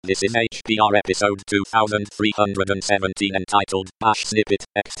This is HPR episode 2317 entitled Bash Snippet,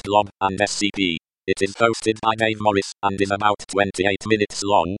 extglob, and SCP. It is hosted by Dave Morris and is about 28 minutes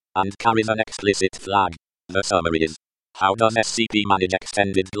long and carries an explicit flag. The summary is: how does SCP manage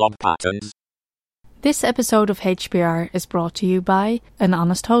extended glob patterns? This episode of HPR is brought to you by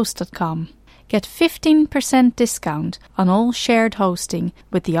anhonesthost.com. Get 15% discount on all shared hosting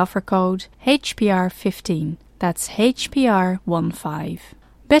with the offer code HPR15. That's HPR15.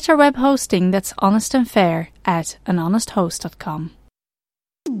 Better web hosting that's honest and fair at anhonesthost.com.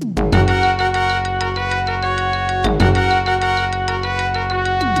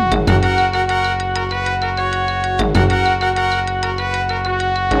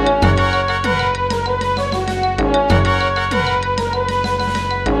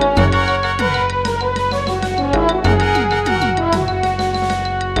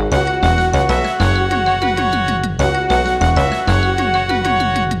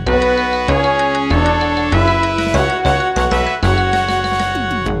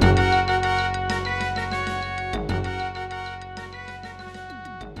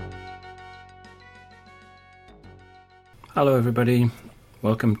 Hello everybody,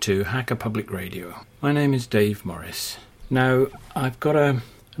 welcome to Hacker Public Radio. My name is Dave Morris. Now, I've got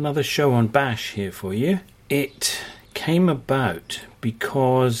another show on Bash here for you. It came about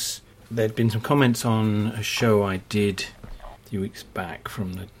because there'd been some comments on a show I did a few weeks back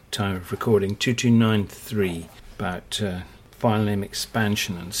from the time of recording, 2293, about file name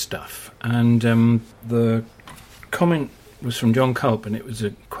expansion and stuff. And the comment was from John Culp, and it was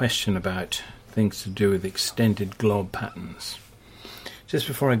a question about things to do with extended glob patterns. Just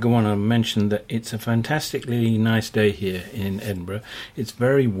before I go on, I'll mention that it's a fantastically nice day here in Edinburgh. It's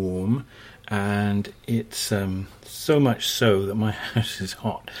very warm, and it's so much so that my house is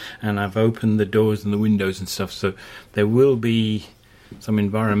hot, and I've opened the doors and the windows and stuff, so there will be some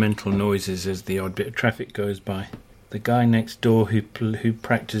environmental noises as the odd bit of traffic goes by. The guy next door who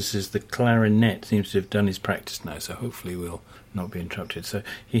practices the clarinet seems to have done his practice now, so hopefully we'll not be interrupted. So if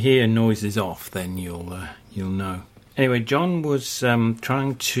you hear noises off, then you'll know. Anyway, John was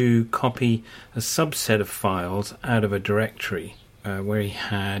trying to copy a subset of files out of a directory where he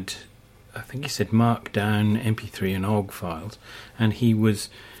had, I think he said Markdown, MP3 and OGG files, and he was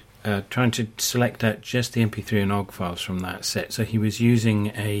trying to select out just the MP3 and OGG files from that set. So he was using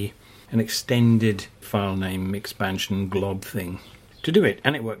an extended file name expansion glob thing to do it,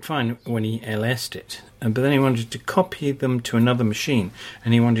 and it worked fine when he LS'd it. But then he wanted to copy them to another machine,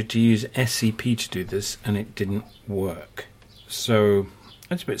 and he wanted to use SCP to do this, and it didn't work. So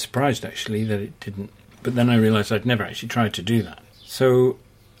I was a bit surprised actually that it didn't, but then I realised I'd never actually tried to do that. So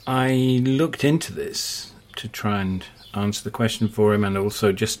I looked into this to try and answer the question for him, and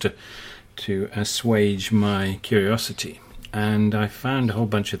also just to assuage my curiosity. And I found a whole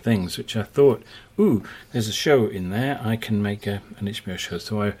bunch of things which I thought, ooh, there's a show in there, I can make an HBO show.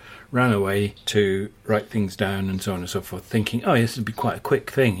 So I ran away to write things down and so on and so forth, thinking, oh, this would be quite a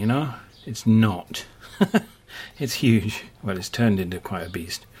quick thing, you know? It's not. It's huge. Well, it's turned into quite a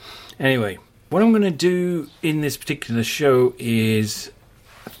beast. Anyway, what I'm going to do in this particular show is,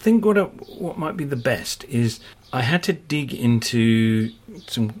 I think what might be the best is I had to dig into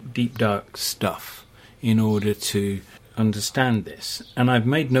some deep, dark stuff in order to understand this, and I've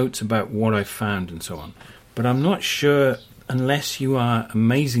made notes about what I've found and so on, but I'm not sure, unless you are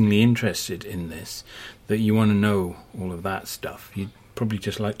amazingly interested in this, that you want to know all of that stuff. You'd probably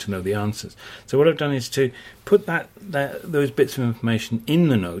just like to know the answers. So what I've done is to put those bits of information in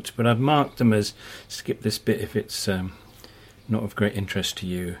the notes, but I've marked them as skip this bit if it's not of great interest to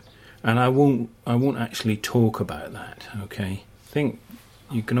you, and I won't actually talk about that. Okay, I think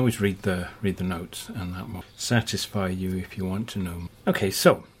you can always read the notes, and that will satisfy you if you want to know. Okay,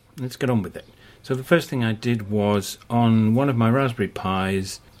 so let's get on with it. So the first thing I did was on one of my Raspberry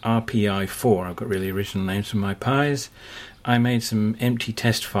Pis, RPI4, I've got really original names for my Pis, I made some empty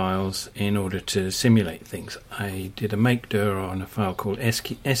test files in order to simulate things. I did a makedir on a file called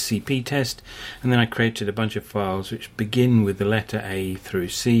SCP test, and then I created a bunch of files which begin with the letter A through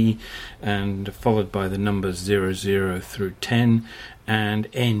C, and followed by the numbers 00 through 10, and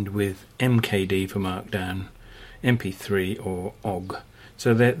end with MKD for Markdown, MP3 or OGG.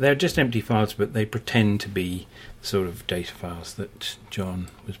 So they're just empty files, but they pretend to be sort of data files that John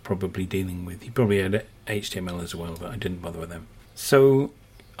was probably dealing with. He probably had HTML as well, but I didn't bother with them. So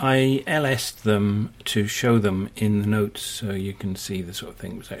I LS'd them to show them in the notes so you can see the sort of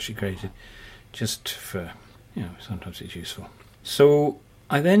thing that was actually created, just for, sometimes it's useful. So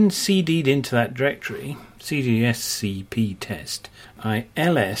I then CD'd into that directory, cd scp test. I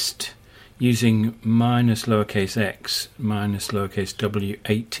LS'd using minus lowercase x minus lowercase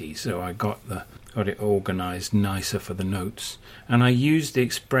w80, so I got it organised nicer for the notes. And I used the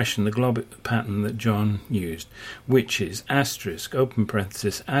expression, the glob pattern that John used, which is asterisk, open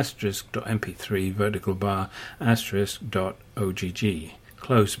parenthesis, asterisk dot mp3 vertical bar asterisk dot ogg,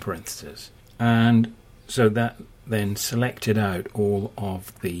 close parenthesis. And so that then selected out all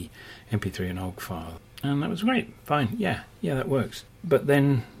of the mp3 and OGG file. And that was great. Fine. Yeah, that works. But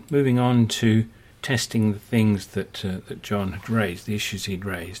then moving on to testing the things that John had raised, the issues he'd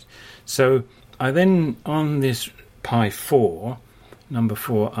raised. So I then, on this Pi 4, number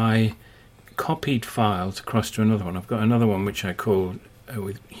 4, I copied files across to another one. I've got another one which I called,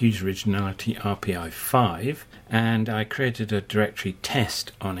 with huge originality, RPI5, and I created a directory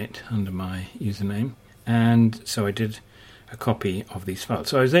test on it under my username. And so I did a copy of these files.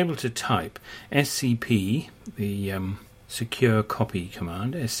 So I was able to type scp, the secure copy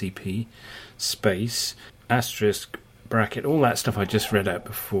command, scp space, asterisk, bracket, all that stuff I just read out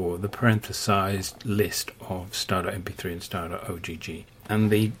before, the parenthesized list of star.mp3 and star.ogg. And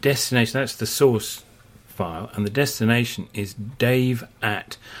the destination, that's the source file, and the destination is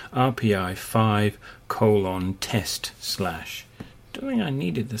dave@rpi5:test/. Don't think I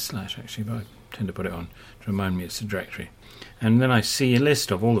needed the slash actually, but I tend to put it on to remind me it's a directory. And then I see a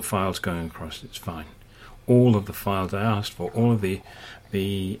list of all the files going across. It's fine. All of the files I asked for, all of the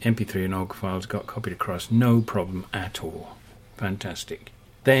mp3 and OGG files got copied across, no problem at all. Fantastic.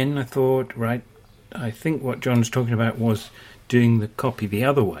 Then I thought, right, I think what John's talking about was doing the copy the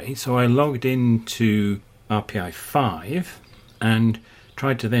other way. So I logged into RPI5 and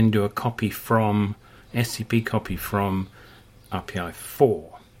tried to then do a copy from, SCP copy from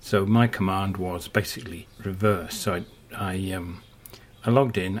RPI4. So my command was basically reverse. So I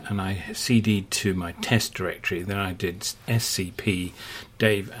logged in and I CD'd to my test directory. Then I did scp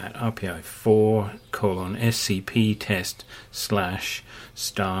dave@rpi4:scp test /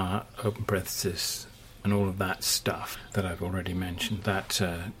 open parenthesis and all of that stuff that I've already mentioned. That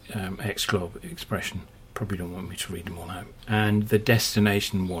extglob expression. Probably don't want me to read them all out. And the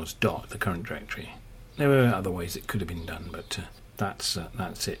destination was the current directory. There were other ways it could have been done, but that's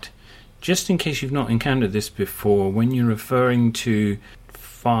it. Just in case you've not encountered this before, when you're referring to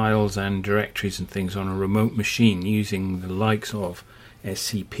files and directories and things on a remote machine using the likes of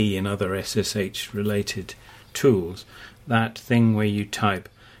SCP and other SSH-related tools, that thing where you type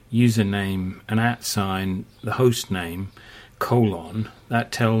username and @ the host name, :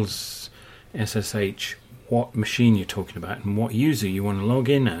 that tells SSH what machine you're talking about and what user you want to log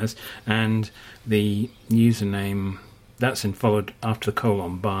in as, and the username, that's then followed after the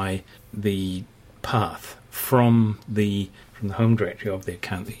colon by the path from the home directory of the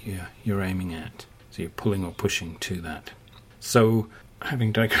account that you're aiming at. So you're pulling or pushing to that. So,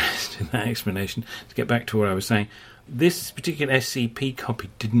 having digressed in that explanation, to get back to what I was saying, this particular SCP copy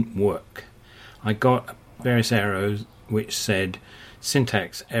didn't work. I got various errors which said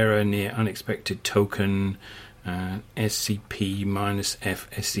syntax error near unexpected token, SCP -F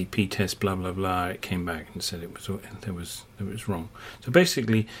SCP test blah blah blah. It came back and said it was wrong. So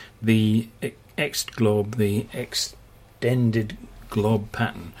basically, the extglob, the extended glob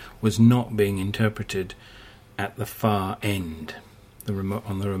pattern, was not being interpreted at the far end,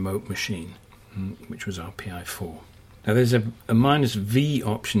 on the remote machine, which was RPI4. Now there's a -V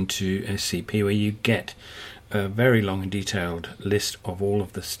option to SCP where you get a very long and detailed list of all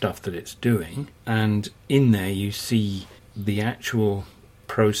of the stuff that it's doing, and in there you see the actual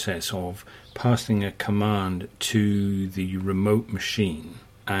process of passing a command to the remote machine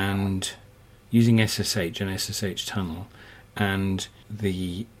and using SSH and SSH tunnel, and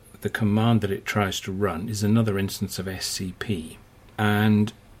the command that it tries to run is another instance of SCP.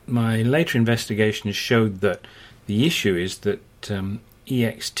 And my later investigation showed that the issue is that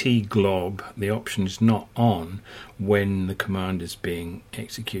extglob, the option is not on when the command is being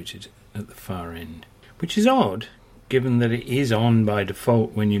executed at the far end, which is odd given that it is on by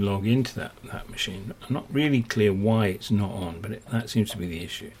default when you log into that machine. I'm not really clear why it's not on, but that seems to be the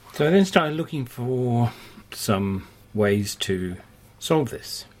issue. So I then started looking for some ways to solve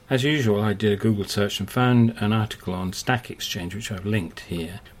this. As usual, I did a Google search and found an article on Stack Exchange, which I've linked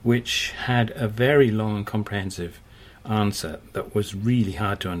here, which had a very long and comprehensive answer that was really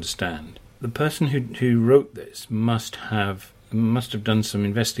hard to understand. The person who wrote this must have done some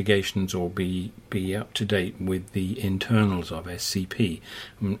investigations or be up to date with the internals of SCP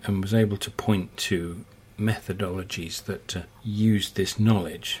and was able to point to methodologies that used this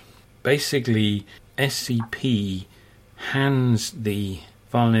knowledge. Basically, SCP hands the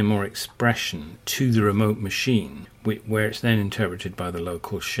file name or expression to the remote machine, where it's then interpreted by the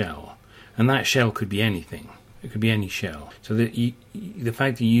local shell, And that shell could be anything. It could be any shell. So the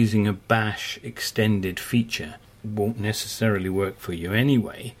fact that you're using a bash extended feature won't necessarily work for you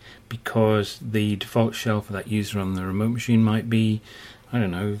anyway, because the default shell for that user on the remote machine might be, I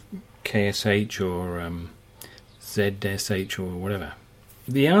don't know, KSH or ZSH or whatever.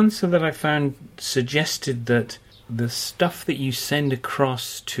 The answer that I found suggested that the stuff that you send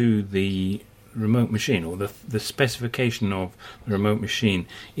across to the remote machine, or the specification of the remote machine,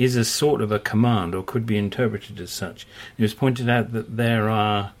 is a sort of a command, or could be interpreted as such. It was pointed out that there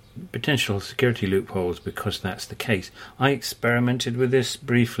are potential security loopholes because that's the case. I experimented with this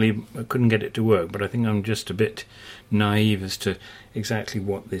briefly, I couldn't get it to work, but I think I'm just a bit naive as to exactly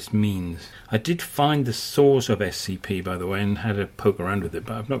what this means. I did find the source of SCP, by the way, and had a poke around with it,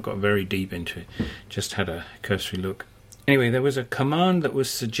 but I've not got very deep into it, just had a cursory look. Anyway, there was a command that was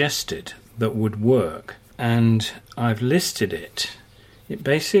suggested that would work, and I've listed it. It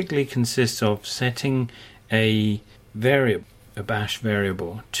basically consists of setting a variable, a bash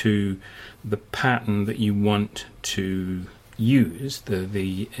variable, to the pattern that you want to use,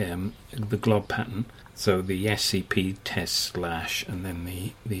 the glob pattern. So the SCP test / and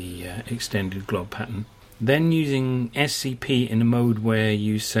then the extended glob pattern. Then using SCP in a mode where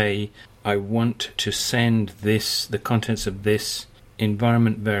you say, I want to send the contents of this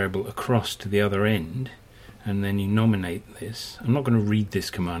environment variable across to the other end, and then you nominate this. I'm not going to read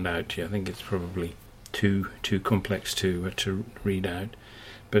this command out to you. I think it's probably too complex to read out,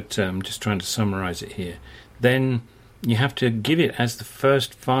 but I'm just trying to summarize it here. Then you have to give it as the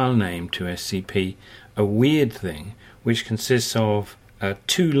first file name to SCP a weird thing which consists of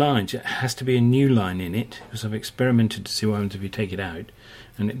 2 lines. It has to be a new line in it, because I've experimented to see what happens if you take it out,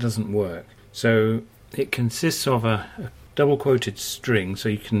 and it doesn't work. So it consists of a double quoted string, so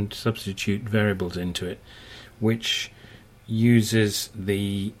you can substitute variables into it, which uses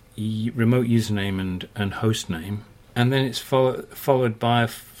the remote username and host name, and then it's followed by a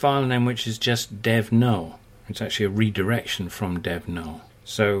file name which is just dev null. It's actually a redirection from dev null.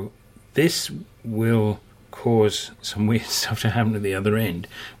 So this will cause some weird stuff to happen at the other end,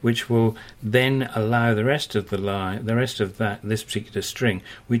 which will then allow the rest of this particular string,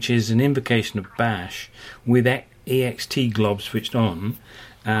 which is an invocation of bash with extglob switched on,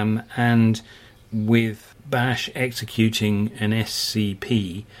 and with bash executing an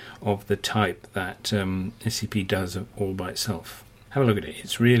SCP of the type that SCP does all by itself. Have a look at it.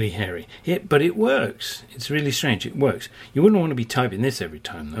 It's really hairy. But it works. It's really strange. It works. You wouldn't want to be typing this every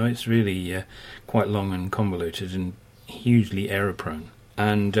time, though. It's really quite long and convoluted and hugely error-prone.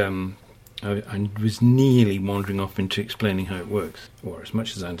 And I was nearly wandering off into explaining how it works, or as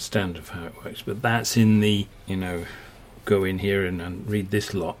much as I understand of how it works. But that's in the, go in here and read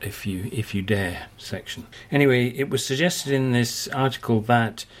this lot if you dare section. Anyway, it was suggested in this article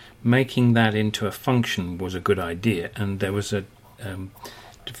that making that into a function was a good idea, and there was a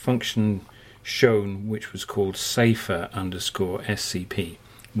function shown which was called safer_scp,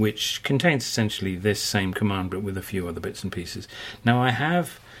 which contains essentially this same command but with a few other bits and pieces. Now, I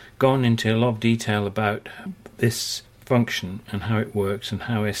have gone into a lot of detail about this function and how it works and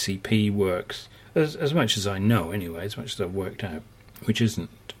how SCP works, as much as I know anyway, as much as I've worked out, which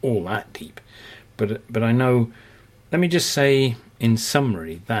isn't all that deep. But I know, let me just say in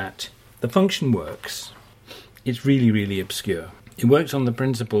summary that the function works. It's really, really obscure. It works on the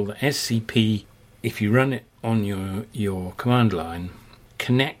principle that SCP, if you run it on your command line,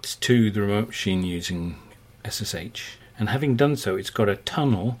 connects to the remote machine using SSH, and having done so, it's got a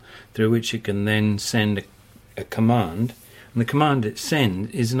tunnel through which it can then send a command, and the command it sends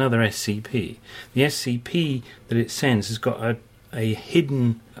is another SCP. The SCP that it sends has got a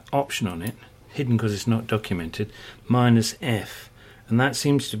hidden option on it, hidden because it's not documented, -F, and that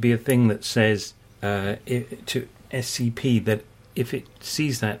seems to be a thing that says to SCP that if it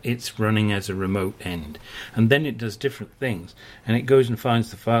sees that, it's running as a remote end, and then it does different things, and it goes and finds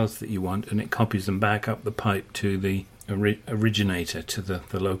the files that you want, and it copies them back up the pipe to the originator, to the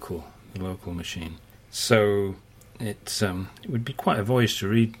local machine. So it would be quite a voyage to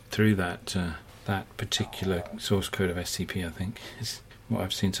read through that particular source code of SCP. I think is what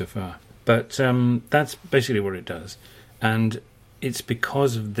I've seen so far, but that's basically what it does, and it's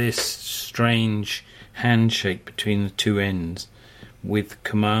because of this strange handshake between the two ends with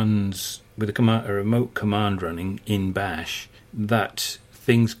a remote command running in bash that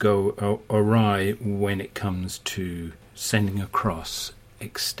things go awry when it comes to sending across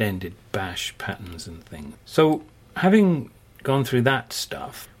extended bash patterns and things. So having gone through that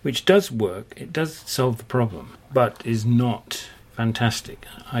stuff, which does work, it does solve the problem, but is not fantastic.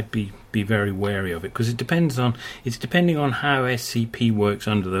 I'd be very wary of it because it's depending on how SCP works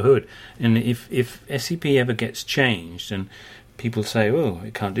under the hood. And if SCP ever gets changed and people say, oh,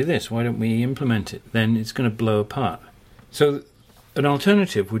 it can't do this, why don't we implement it? Then it's going to blow apart. So an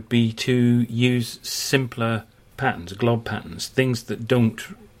alternative would be to use simpler patterns, glob patterns, things that don't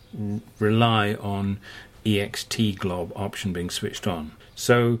rely on extglob option being switched on.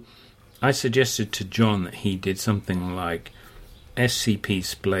 So I suggested to John that he did something like scp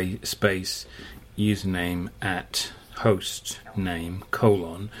space username at host name :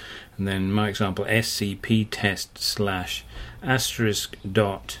 and then my example scp test /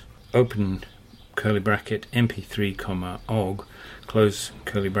 dot open curly bracket mp3 og close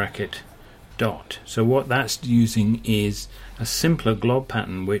curly bracket dot. So what that's using is a simpler glob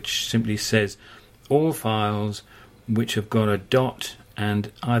pattern which simply says all files which have got a dot and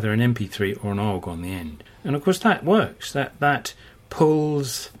either an mp3 or an og on the end. And of course that works. That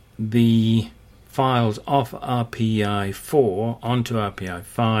pulls the files off RPI4 onto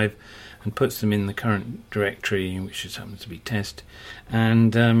RPI5 and puts them in the current directory, which just happens to be test,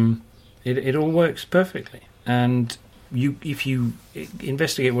 and it all works perfectly. And if you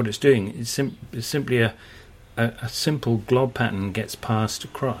investigate what it's doing, it's simply a simple glob pattern gets passed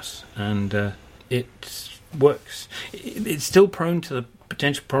across, and it works. It's still prone to the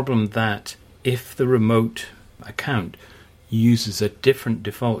potential problem that if the remote account uses a different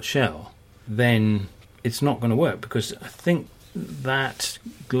default shell, then it's not going to work, because I think that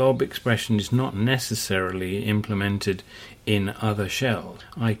glob expression is not necessarily implemented in other shells.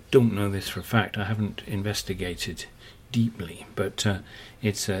 I don't know this for a fact. I haven't investigated deeply, but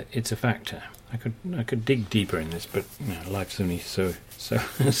it's a factor. I could dig deeper in this, but life's only so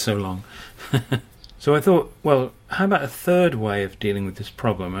long. So I thought, well, how about a third way of dealing with this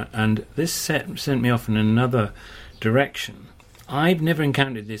problem? And this sent me off in another direction. I've never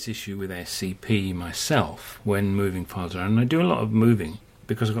encountered this issue with SCP myself when moving files around. And I do a lot of moving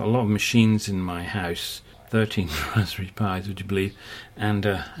because I've got a lot of machines in my house, 13 Raspberry Pis, would you believe, and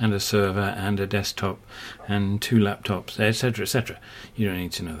a server and a desktop and 2 laptops, etc., etc. You don't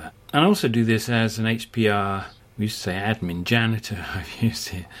need to know that. And I also do this as an HPR, we used to say admin janitor, I've used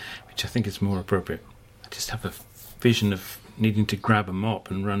here, which I think is more appropriate. I just have a vision of needing to grab a mop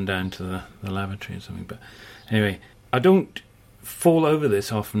and run down to the lavatory or something. But anyway, I don't fall over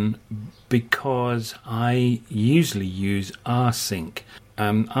this often because I usually use rsync.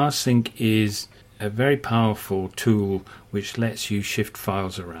 Rsync is a very powerful tool which lets you shift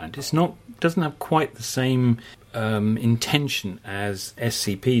files around. Doesn't have quite the same intention as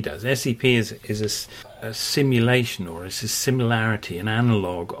SCP does. SCP is a simulation, or it's a similarity, an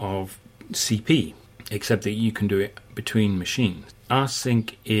analog of CP, except that you can do it between machines.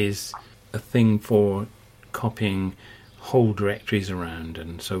 Rsync is a thing for copying whole directories around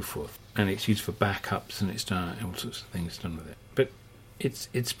and so forth, and it's used for backups, and it's done all sorts of things done with it. But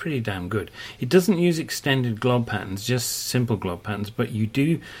it's pretty damn good. It doesn't use extended glob patterns, just simple glob patterns, but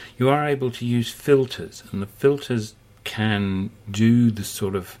you are able to use filters, and the filters can do the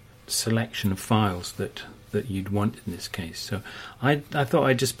sort of selection of files that you'd want in this case. So I thought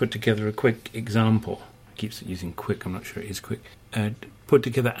I'd just put together a quick example. It keeps using quick, I'm not sure it is quick. Put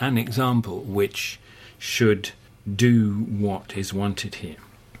together an example which should do what is wanted here.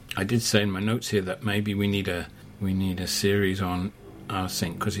 I did say in my notes here that maybe we need a series on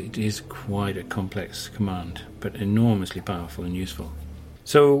rsync, because it is quite a complex command, but enormously powerful and useful.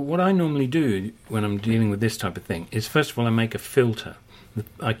 So what I normally do when I'm dealing with this type of thing is, first of all, I make a filter.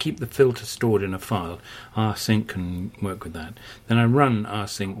 I keep the filter stored in a file. Rsync can work with that. Then I run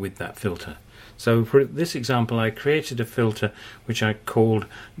rsync with that filter. So for this example, I created a filter which I called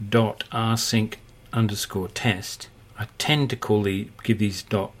 .rsync _test. I tend to give these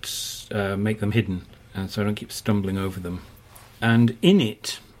dots, make them hidden, and so I don't keep stumbling over them. And in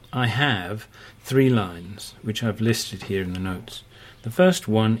it, I have 3 lines, which I've listed here in the notes. The first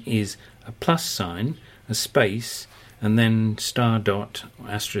one is a plus sign, a space, and then star dot or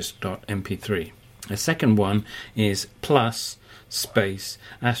asterisk dot mp3. The second one is plus space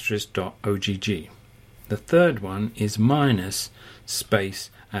asterisk dot ogg. The third one is minus space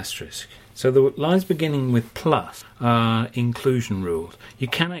asterisk. So the lines beginning with plus are inclusion rules. You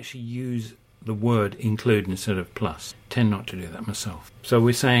can actually use the word include instead of plus. I tend not to do that myself. So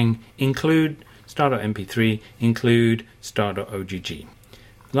we're saying include star.mp3, include star.ogg.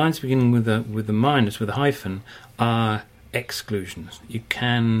 Lines beginning with a minus, with a hyphen, are exclusions. You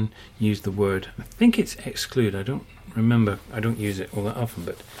can use the word, I think it's exclude, I don't remember, I don't use it all that often,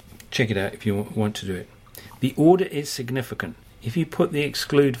 but check it out if you want to do it. The order is significant. if you put the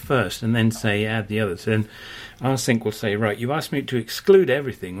exclude first and then say add the others, then rsync will say, right, you asked me to exclude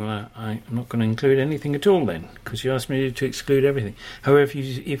everything. Well, I'm not going to include anything at all then, because you asked me to exclude everything. However,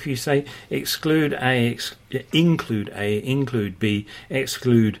 if you say exclude A, include B,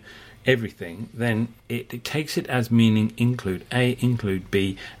 exclude everything, then it takes it as meaning include A, include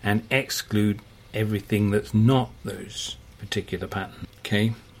B, and exclude everything that's not those particular pattern.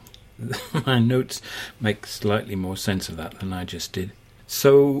 Okay? My notes make slightly more sense of that than I just did.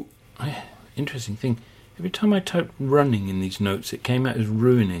 So, interesting thing, every time I typed running in these notes, it came out as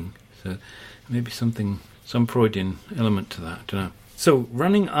ruining. So maybe some Freudian element to that, I don't know. So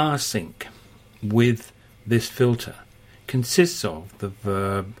running rsync with this filter consists of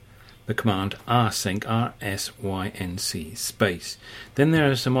the command rsync, R-S-Y-N-C, space. Then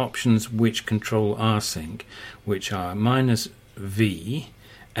there are some options which control rsync, which are -v,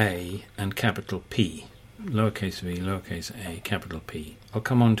 A, and capital P. Lowercase v, lowercase a, capital P. I'll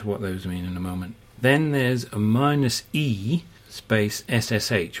come on to what those mean in a moment. Then there's a -e, space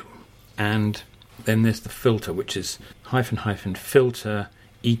SSH, and then there's the filter, which is -- filter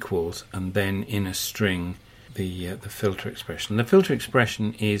equals, and then in a string the filter expression. The filter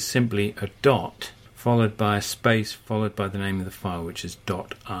expression is simply a dot followed by a space followed by the name of the file, which is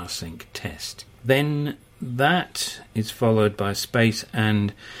 .rsync test. Then that is followed by space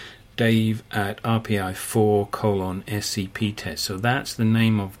and Dave at RPI4:SCP test. So that's the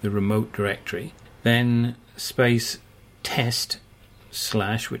name of the remote directory. Then space test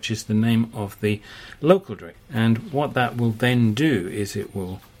 / which is the name of the local directory. And what that will then do is it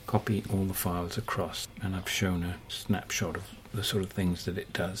will copy all the files across. And I've shown a snapshot of the sort of things that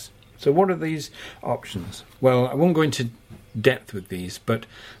it does. So what are these options? Well, I won't go into depth with these, but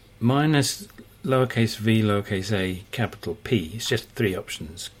 -lowercase v, lowercase a, capital P. It's just 3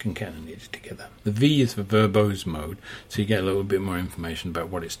 options concatenated together. The V is for verbose mode, so you get a little bit more information about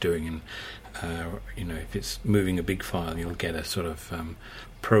what it's doing, and if it's moving a big file, you'll get a sort of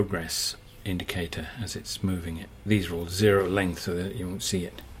progress indicator as it's moving it. These are all 0 length, so that you won't see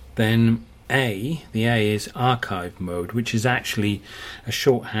it. Then the A is archive mode, which is actually a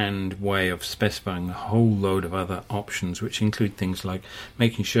shorthand way of specifying a whole load of other options, which include things like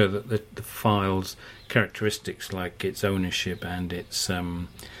making sure that the file's characteristics, like its ownership and its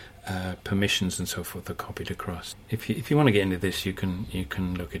permissions and so forth, are copied across. If you want to get into this, you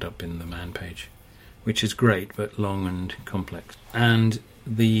can look it up in the man page, which is great but long and complex. And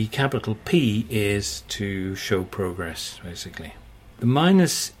the capital P is to show progress, basically. The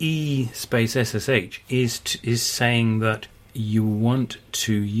 -e space SSH is saying that you want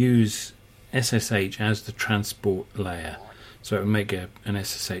to use SSH as the transport layer, so it will make an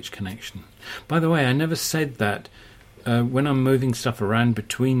SSH connection. By the way, I never said that when I'm moving stuff around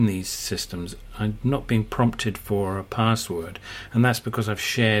between these systems, I'm not being prompted for a password, and that's because I've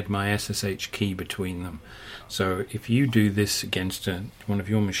shared my SSH key between them. So if you do this against one of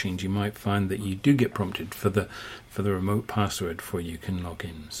your machines, you might find that you do get prompted for the remote password before you can log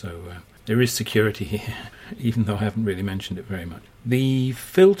in. So there is security here, even though I haven't really mentioned it very much. The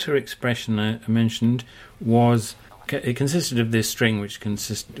filter expression I mentioned it consisted of this string which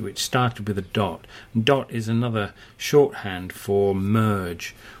started with a dot. Dot is another shorthand for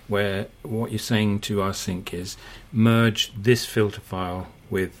merge, where what you're saying to rsync is merge this filter file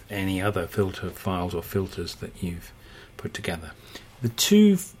with any other filter files or filters that you've put together. The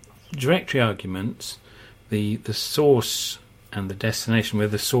 2 directory arguments, the source and the destination, where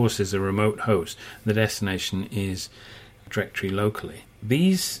the source is a remote host, the destination is directory locally.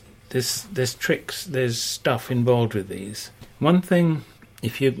 There's tricks, there's stuff involved with these. One thing,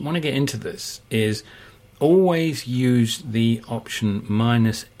 if you want to get into this, is always use the option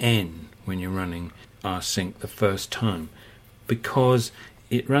 -n when you're running rsync the first time, because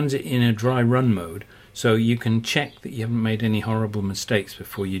it runs it in a dry run mode, so you can check that you haven't made any horrible mistakes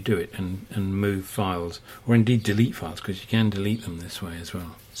before you do it and move files, or indeed delete files, because you can delete them this way as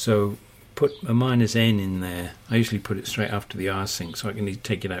well. So put a -n in there. I usually put it straight after the rsync, so I can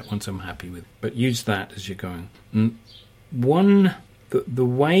take it out once I'm happy with it. But use that as you're going.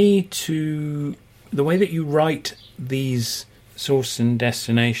 The way that you write these source and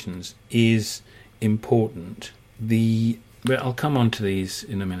destinations is important. But I'll come on to these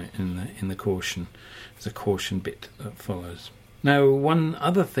in a minute in the caution. There's a caution bit that follows. Now, one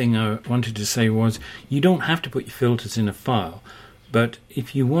other thing I wanted to say was you don't have to put your filters in a file, but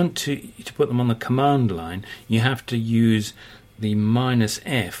if you want to put them on the command line, you have to use the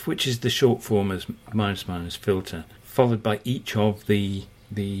 -f, which is the short form as -- filter, followed by each of the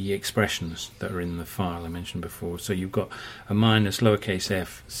expressions that are in the file I mentioned before. So you've got a -lowercase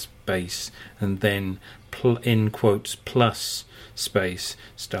f space and then in quotes plus space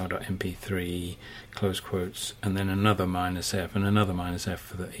star.mp3 close quotes and then another -f and another -f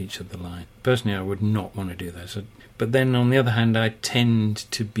for each of the line. Personally, I would not want to do that. So, but then on the other hand, I tend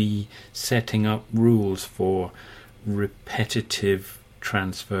to be setting up rules for repetitive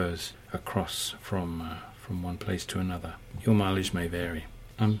transfers across from one place to another. Your mileage may vary.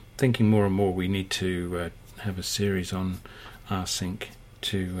 I'm thinking more and more we need to have a series on rsync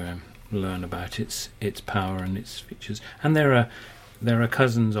to learn about its power and its features. And there are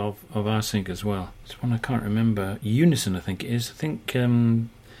cousins of rsync as well. It's one I can't remember. Unison, I think it is. I think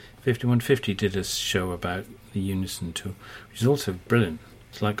 5150 did a show about the Unison tool, which is also brilliant.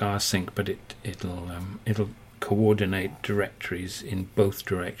 It's like rsync, but it'll coordinate directories in both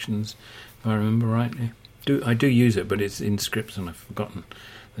directions, if I remember rightly. I do use it, but it's in scripts and I've forgotten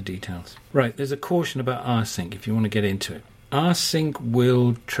the details. Right, there's a caution about rsync if you want to get into it. rsync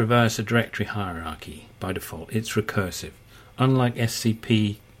will traverse a directory hierarchy by default. It's recursive. Unlike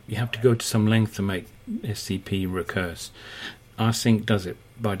SCP, you have to go to some length to make SCP recurse. rsync does it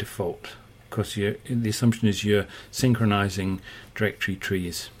by default because the assumption is you're synchronizing directory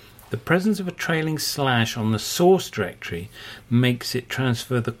trees. The presence of a trailing slash on the source directory makes it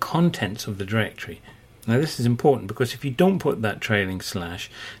transfer the contents of the directory. Now this is important because if you don't put that trailing slash,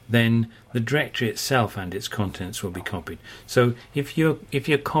 then the directory itself and its contents will be copied. So if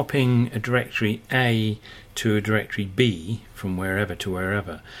you're copying a directory A to a directory B from wherever to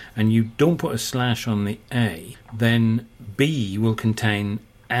wherever, and you don't put a slash on the A, then B will contain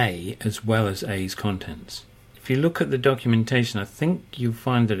A as well as A's contents. If you look at the documentation, I think you'll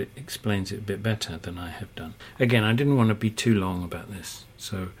find that it explains it a bit better than I have done. Again, I didn't want to be too long about this.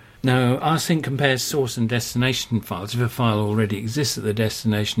 So now, rsync compares source and destination files. If a file already exists at the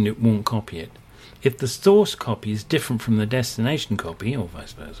destination, it won't copy it. If the source copy is different from the destination copy, or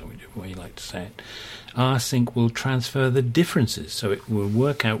vice versa, whichever way you like to say it, rsync will transfer the differences. So it will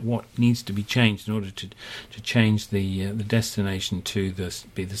work out what needs to be changed in order to change the destination to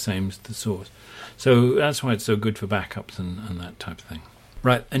be the same as the source. So that's why it's so good for backups and that type of thing.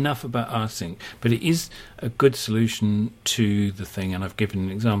 Right, enough about rsync, but it is a good solution to the thing, and I've given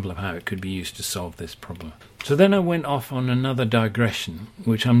an example of how it could be used to solve this problem. So then I went off on another digression,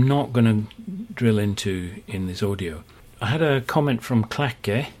 which I'm not going to drill into in this audio. I had a comment from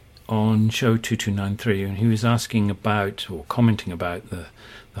Clacke on show 2293, and he was asking about, or commenting about the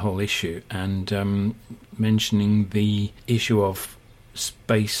whole issue, and mentioning the issue of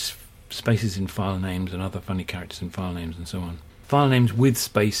spaces in file names and other funny characters in file names and so on. File names with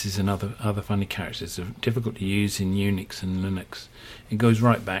spaces and other funny characters are difficult to use in Unix and Linux. It goes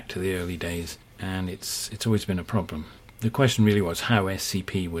right back to the early days, and it's always been a problem. The question really was how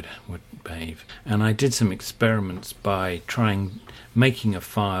SCP would behave. And I did some experiments by making a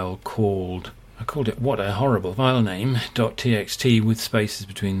file I called it What a Horrible File Name .txt with spaces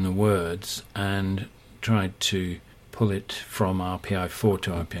between the words, and tried to pull it from RPI4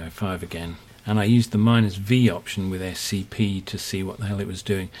 to RPI5 again. And I used the -v option with SCP to see what the hell it was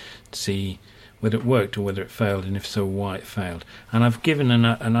doing, to see whether it worked or whether it failed, and if so, why it failed. And I've given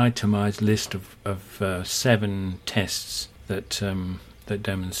an itemized list of 7 tests that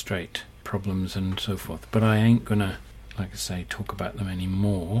demonstrate problems and so forth. But I ain't gonna, like I say, talk about them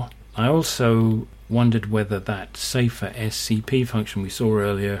anymore. I also wondered whether that safer SCP function we saw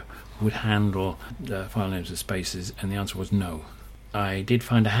earlier would handle file names and spaces, and the answer was no. I did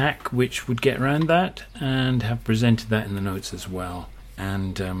find a hack which would get around that, and have presented that in the notes as well.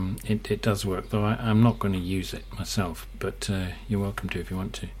 And it does work, though I'm not going to use it myself, but you're welcome to if you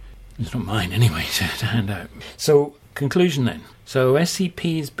want to. It's not mine anyway to hand out. So, conclusion then. So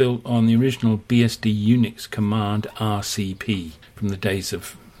SCP is built on the original BSD Unix command RCP from the days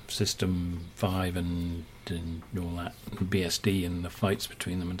of System 5 and all that, BSD and the fights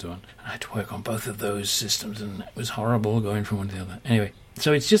between them and so on. I had to work on both of those systems, and it was horrible going from one to the other. Anyway,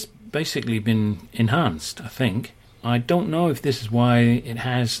 so it's just basically been enhanced, I think. I don't know if this is why it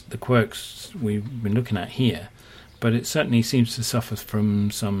has the quirks we've been looking at here, but it certainly seems to suffer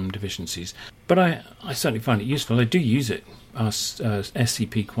from some deficiencies. But I certainly find it useful. I do use it,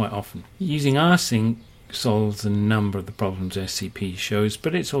 SCP, quite often. Using rsync solves a number of the problems SCP shows,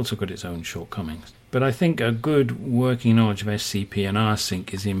 but it's also got its own shortcomings. But I think a good working knowledge of SCP and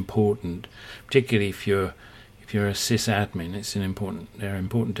rsync is important, particularly if you're a sysadmin. They're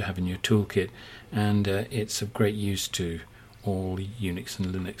important to have in your toolkit, and it's of great use to all Unix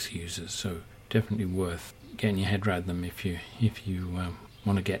and Linux users. So definitely worth getting your head around them if you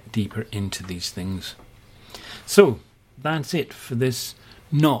want to get deeper into these things. So that's it for this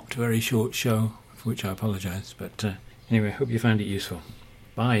not very short show, for which I apologise. But anyway, I hope you found it useful.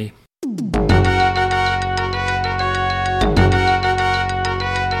 Bye.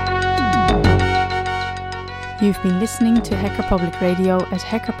 You've been listening to Hacker Public Radio at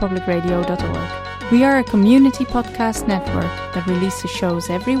hackerpublicradio.org. We are a community podcast network that releases shows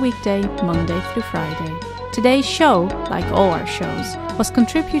every weekday, Monday through Friday. Today's show, like all our shows, was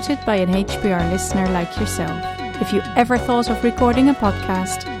contributed by an HPR listener like yourself. If you ever thought of recording a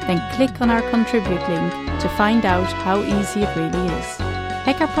podcast, then click on our contribute link to find out how easy it really is.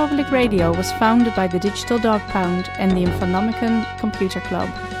 Hacker Public Radio was founded by the Digital Dog Pound and the Infonomicon Computer Club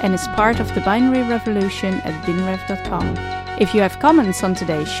and is part of the binary revolution at binrev.com. If you have comments on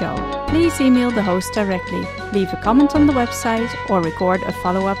today's show, please email the host directly, leave a comment on the website, or record a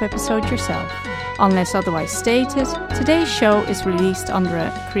follow-up episode yourself. Unless otherwise stated, today's show is released under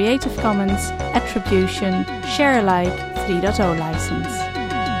a Creative Commons Attribution Share Alike 3.0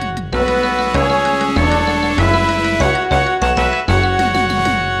 license.